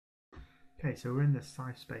Okay, so we're in the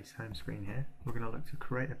SciSpace home screen here. We're going to look to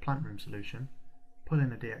create a plant room solution, pull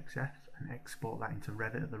in a DXF and export that into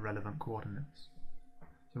Revit at the relevant coordinates.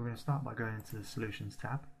 So we're going to start by going into the Solutions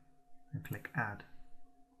tab and click Add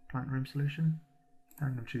Plant Room Solution, and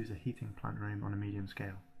I'm going to choose a heating plant room on a medium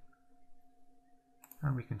scale.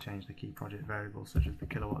 And we can change the key project variables such as the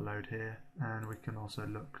kilowatt load here, and we can also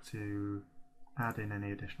look to add in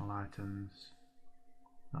any additional items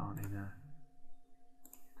that aren't in there.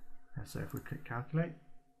 So if we click Calculate,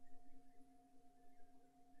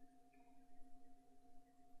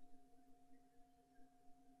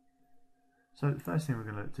 so the first thing we're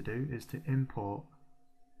going to look to do is to import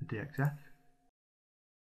the DXF.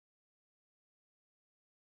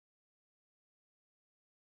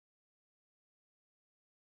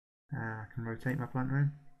 I can rotate my plant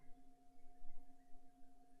room.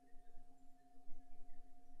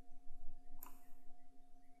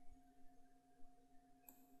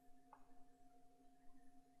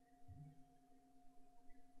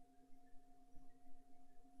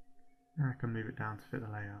 And I can move it down to fit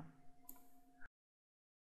the layout.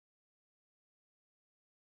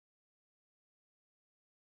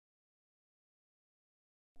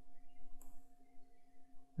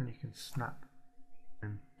 And you can snap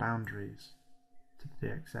boundaries to the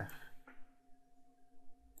DXF.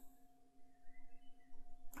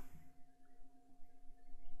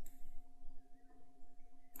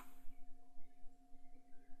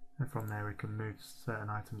 And from there we can move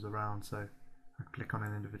certain items around, so I can click on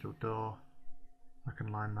an individual door, I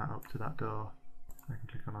can line that up to that door, I can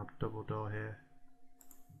click on a double door here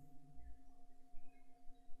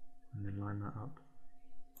and then line that up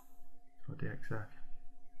for DXF.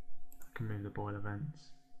 I can move the boiler vents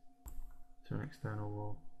to an external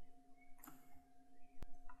wall.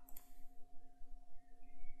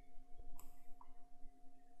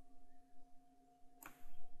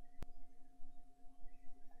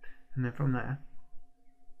 And then from there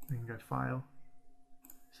we can go File,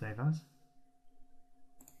 Save As,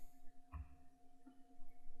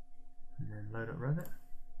 and then load up Revit,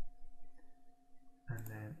 and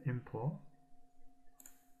then import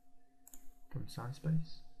from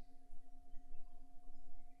SciSpace,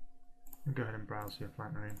 and go ahead and browse your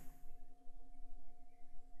plant room.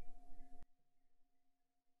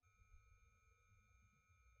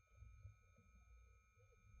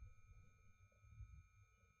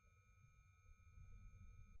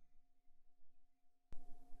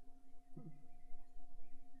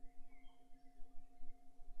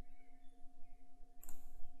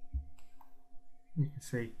 You can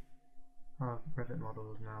see our Revit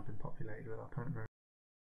model has now been populated with our plant room.